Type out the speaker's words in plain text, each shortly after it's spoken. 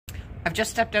I've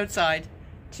just stepped outside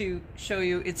to show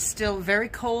you it's still very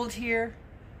cold here,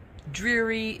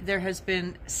 dreary. There has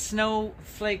been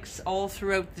snowflakes all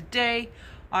throughout the day.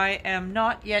 I am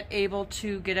not yet able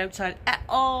to get outside at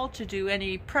all to do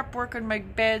any prep work on my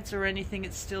beds or anything.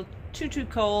 It's still too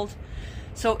cold.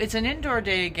 So it's an indoor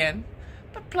day again,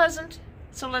 but pleasant.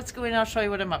 So let's go in, I'll show you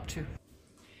what I'm up to.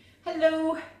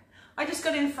 Hello. I just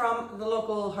got in from the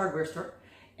local hardware store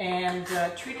and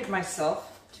treated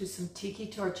myself to some tiki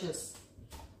torches.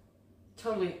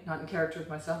 Totally not in character with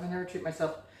myself, I never treat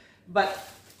myself, but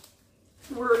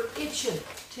we're itching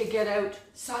to get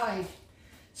outside.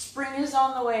 Spring is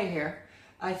on the way here.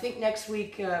 I think next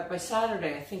week, by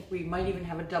Saturday, I think we might even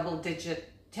have a double-digit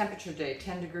temperature day,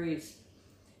 10 degrees.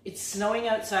 It's snowing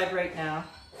outside right now,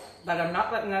 but I'm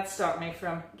not letting that stop me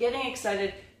from getting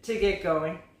excited to get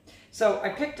going. So I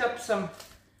picked up some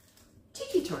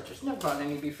tiki torches, never bought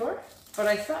any before, but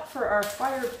I thought for our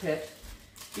fire pit,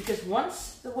 because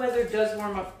once the weather does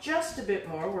warm up just a bit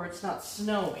more where it's not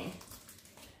snowing,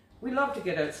 we love to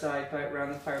get outside around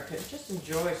the fire pit and just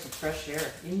enjoy some fresh air.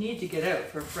 You need to get out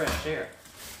for fresh air.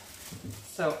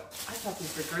 So I thought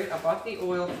these were great. I bought the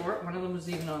oil for it. One of them was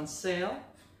even on sale.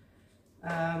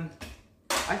 I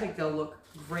think they'll look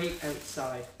great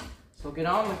outside. So we'll get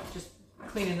on with just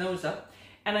cleaning those up.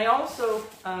 And I also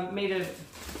made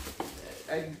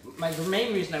the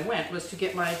main reason I went was to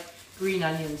get my green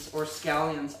onions or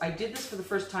scallions. I did this for the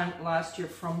first time last year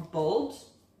from bulbs.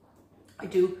 I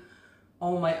do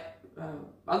all my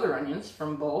other onions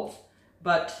from bulbs,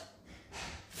 but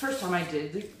first time I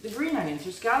did the green onions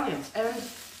or scallions, and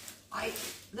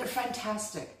they're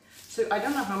fantastic. So I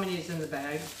don't know how many is in the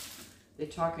bag. They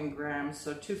talk in grams,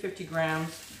 so 250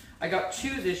 grams. I got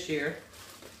 2 this year.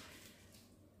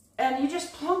 And you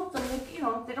just plunk them, you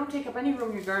know, they don't take up any room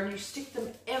in your garden. You stick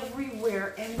them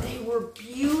everywhere, and they were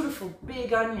beautiful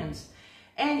big onions.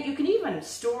 And you can even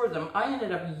store them. I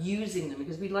ended up using them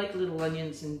because we like little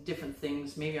onions in different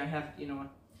things. Maybe I have, you know,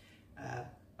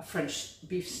 a French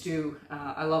beef stew.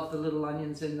 I love the little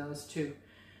onions in those too.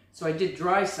 So I did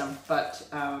dry some, but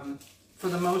for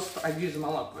the most part, I use them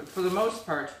all up. But for the most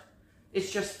part,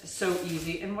 it's just so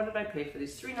easy. And what did I pay for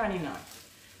these? $3.99.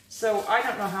 So I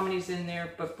don't know how many's in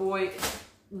there, but boy,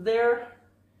 they're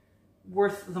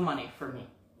worth the money for me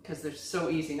because they're so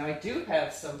easy. Now I do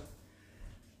have some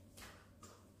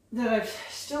that I've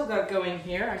still got going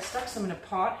here. I stuck some in a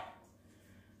pot.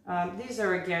 These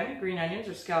are, again, green onions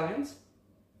or scallions.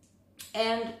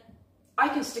 And I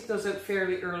can stick those out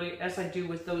fairly early, as I do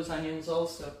with those onions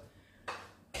also.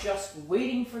 Just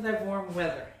waiting for that warm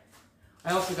weather.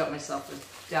 I also got myself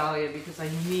a dahlia because I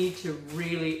need to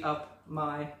really up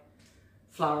my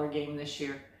flower game this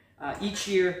year. Each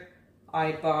year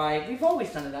I buy, we've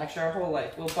always done it actually our whole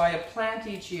life, we'll buy a plant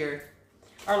each year.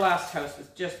 Our last house was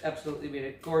just absolutely, we had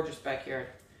a gorgeous backyard.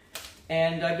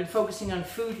 And I've been focusing on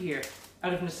food here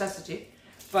out of necessity,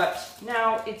 but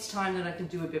now it's time that I can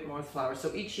do a bit more with flowers.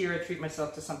 So each year I treat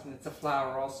myself to something that's a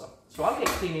flower also. So I'll get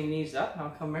cleaning these up and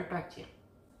I'll come right back to you.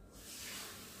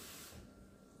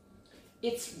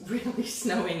 It's really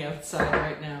snowing outside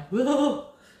right now. Whoa.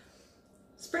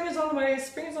 Spring is on the way,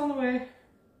 spring is on the way.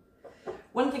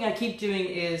 One thing I keep doing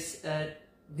is,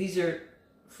 these are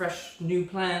fresh new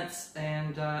plants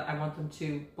and I want them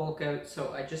to bulk out,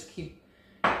 so I just keep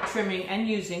trimming and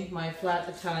using my flat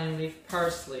Italian leaf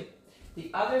parsley. The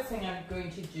other thing I'm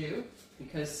going to do,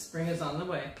 because spring is on the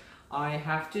way, I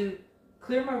have to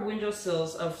clear my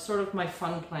windowsills of sort of my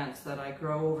fun plants that I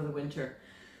grow over the winter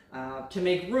to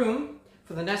make room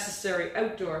for the necessary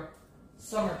outdoor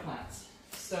summer plants.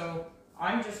 So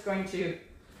I'm just going to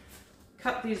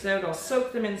cut these out. I'll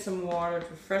soak them in some water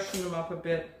to freshen them up a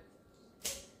bit.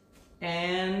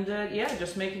 And yeah,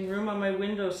 just making room on my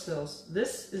windowsills.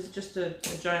 This is just a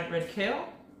giant red kale.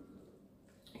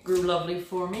 It grew lovely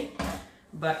for me,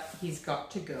 but he's got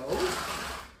to go.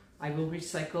 I will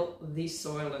recycle the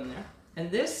soil in there. And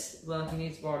this, well, he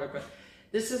needs water, but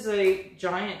this is a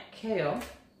giant kale.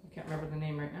 I can't remember the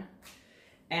name right now.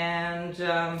 And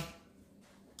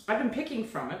I've been picking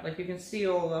from it, like you can see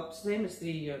all up, same as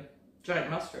the giant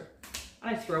mustard.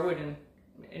 I throw it in,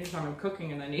 anytime I'm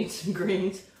cooking and I need some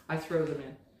greens, I throw them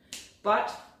in. But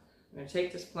I'm going to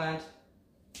take this plant,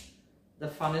 the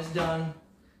fun is done,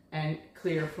 and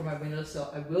clear for my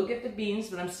windowsill. I will get the beans,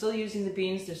 but I'm still using the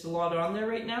beans. There's a lot on there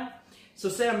right now. So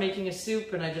say I'm making a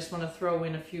soup and I just want to throw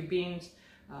in a few beans.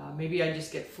 Maybe I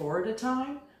just get 4 at a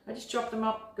time. I just chop them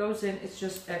up, goes in, it's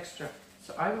just extra.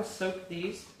 So I will soak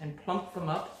these and plump them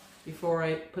up before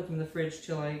I put them in the fridge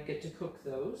till I get to cook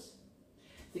those.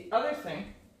 The other thing,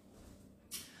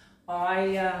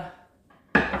 I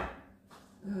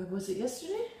was it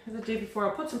yesterday? the day before.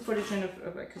 I'll put some footage in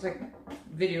of because I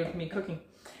videoed me cooking.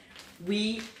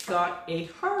 We got a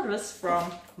harvest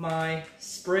from my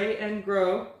spray and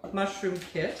grow mushroom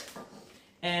kit,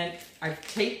 and I've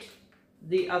taped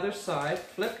the other side,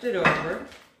 flipped it over,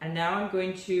 and now I'm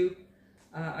going to,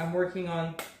 I'm working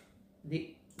on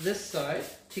this side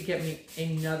to get me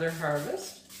another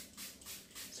harvest.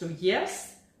 So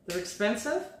yes, they're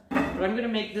expensive, but I'm going to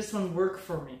make this one work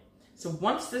for me. So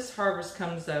once this harvest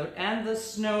comes out and the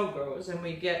snow goes and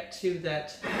we get to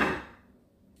that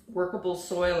workable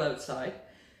soil outside,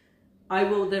 I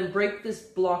will then break this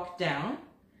block down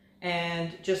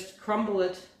and just crumble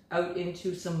it out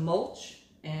into some mulch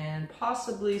and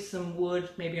possibly some wood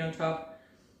maybe on top,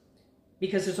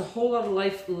 because there's a whole lot of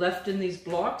life left in these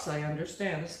blocks. I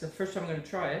understand, this is the first time I'm going to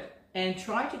try it, and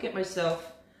try to get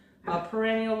myself a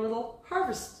perennial little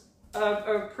harvest,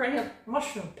 a perennial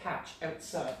mushroom patch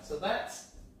outside. So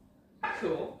that's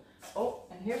cool. Oh,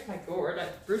 and here's my gourd.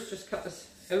 Bruce just cut this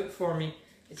out for me.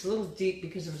 It's a little deep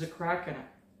because there was a crack in it.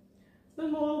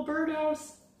 Little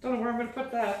birdhouse. Don't know where I'm going to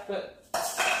put that, but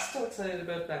still excited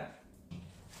about that.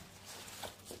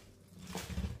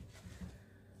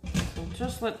 So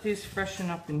just let these freshen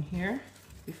up in here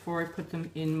before I put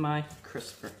them in my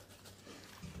crisper.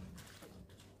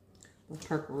 We'll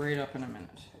perk right up in a minute.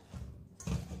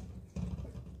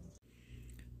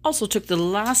 Also took the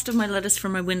last of my lettuce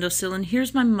from my windowsill, and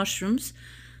here's my mushrooms,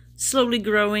 slowly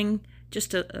growing.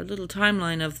 Just a little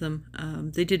timeline of them.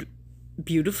 They did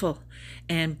beautiful,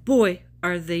 and boy,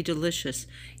 are they delicious.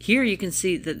 Here you can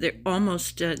see that they're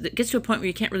almost, it gets to a point where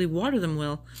you can't really water them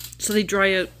well, so they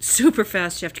dry out super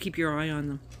fast. You have to keep your eye on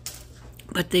them.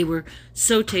 But they were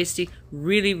so tasty.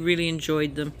 Really, really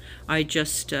enjoyed them. I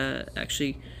just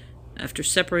actually, after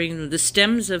separating them, the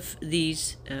stems of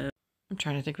these, I'm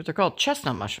trying to think what they're called,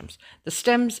 chestnut mushrooms. The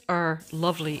stems are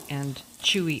lovely and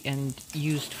chewy and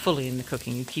used fully in the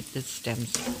cooking. You keep the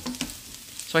stems.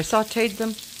 So I sauteed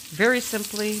them very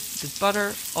simply with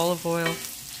butter, olive oil,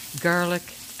 garlic,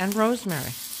 and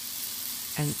rosemary.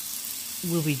 And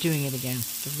we'll be doing it again.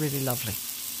 They're really lovely.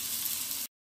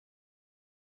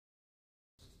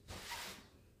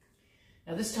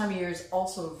 Now this time of year is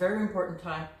also a very important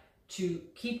time to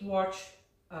keep watch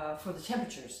for the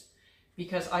temperatures,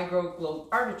 because I grow globe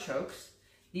artichokes.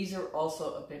 These are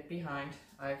also a bit behind.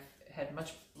 I've had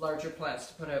much larger plants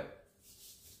to put out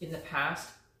in the past,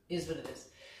 is what it is.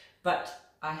 But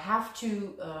I have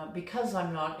to, because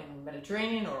I'm not in the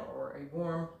Mediterranean or a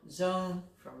warm zone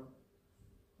from,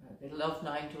 they love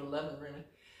 9 to 11 really,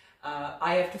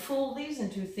 I have to fool these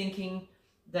into thinking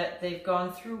that they've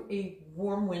gone through a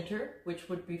warm winter, which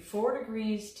would be 4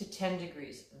 degrees to 10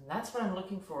 degrees. And that's what I'm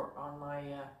looking for on my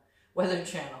weather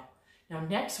channel. Now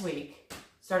next week,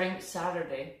 starting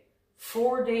Saturday,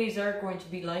 4 days are going to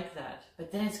be like that,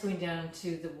 but then it's going down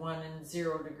to the 1 and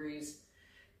 0 degrees.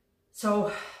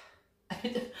 So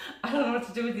I don't know what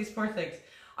to do with these poor things.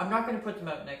 I'm not going to put them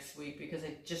out next week because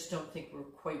I just don't think we're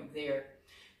quite there.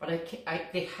 But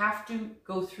they have to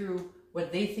go through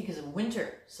what they think is a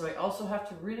winter. So I also have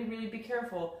to really, really be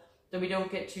careful that we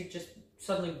don't get to just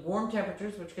suddenly warm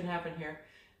temperatures, which can happen here,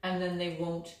 and then they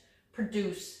won't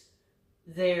produce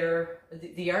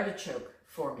the artichoke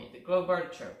for me, the globe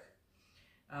artichoke,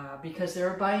 because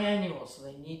they're a biannual, so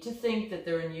they need to think that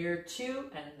they're in year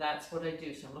 2, and that's what I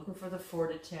do. So I'm looking for the 4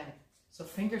 to 10. So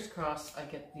fingers crossed I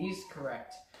get these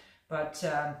correct. But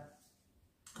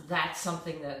that's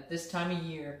something that at this time of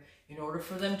year, in order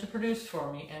for them to produce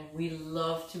for me, and we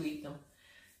love to eat them,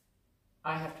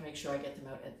 I have to make sure I get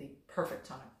them out at the perfect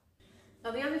time.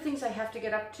 Now the other things I have to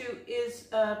get up to is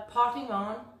potting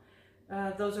on.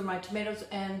 Those are my tomatoes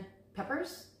and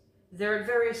peppers. They're at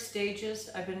various stages.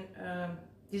 I've been,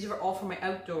 these are all for my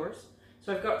outdoors.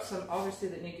 So I've got some obviously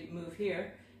that need to move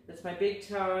here. That's my big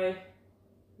Thai,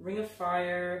 Ring of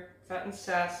Fire, Fat and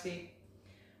Sassy.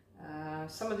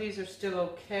 Some of these are still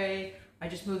okay. I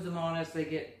just move them on as they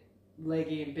get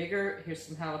leggy and bigger. Here's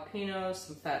some jalapenos,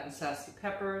 some Fat and Sassy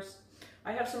peppers.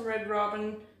 I have some Red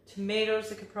Robin tomatoes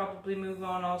that could probably move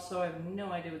on also. I have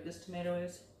no idea what this tomato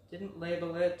is. Didn't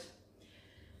label it.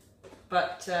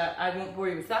 But I won't bore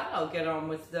you with that. I'll get on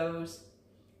with those.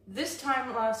 This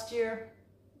time last year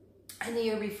and the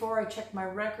year before, I checked my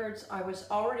records, I was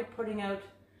already putting out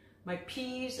my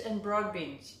peas and broad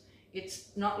beans.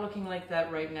 It's not looking like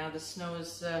that right now. The snow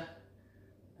is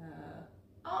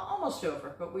almost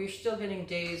over, but we're still getting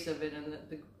days of it, and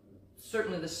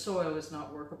certainly the soil is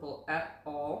not workable at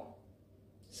all.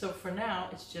 So for now,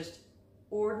 it's just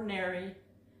ordinary,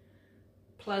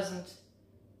 pleasant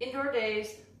indoor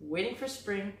days, waiting for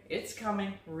spring. It's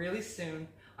coming really soon.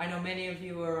 I know many of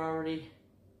you are already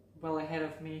well ahead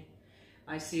of me.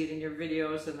 I see it in your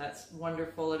videos, and that's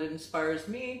wonderful. It inspires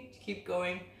me to keep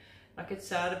going. Not get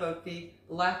sad about the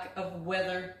lack of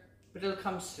weather, but it'll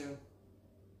come soon.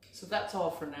 So that's all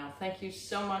for now. Thank you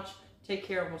so much. Take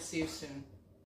care, and we'll see you soon.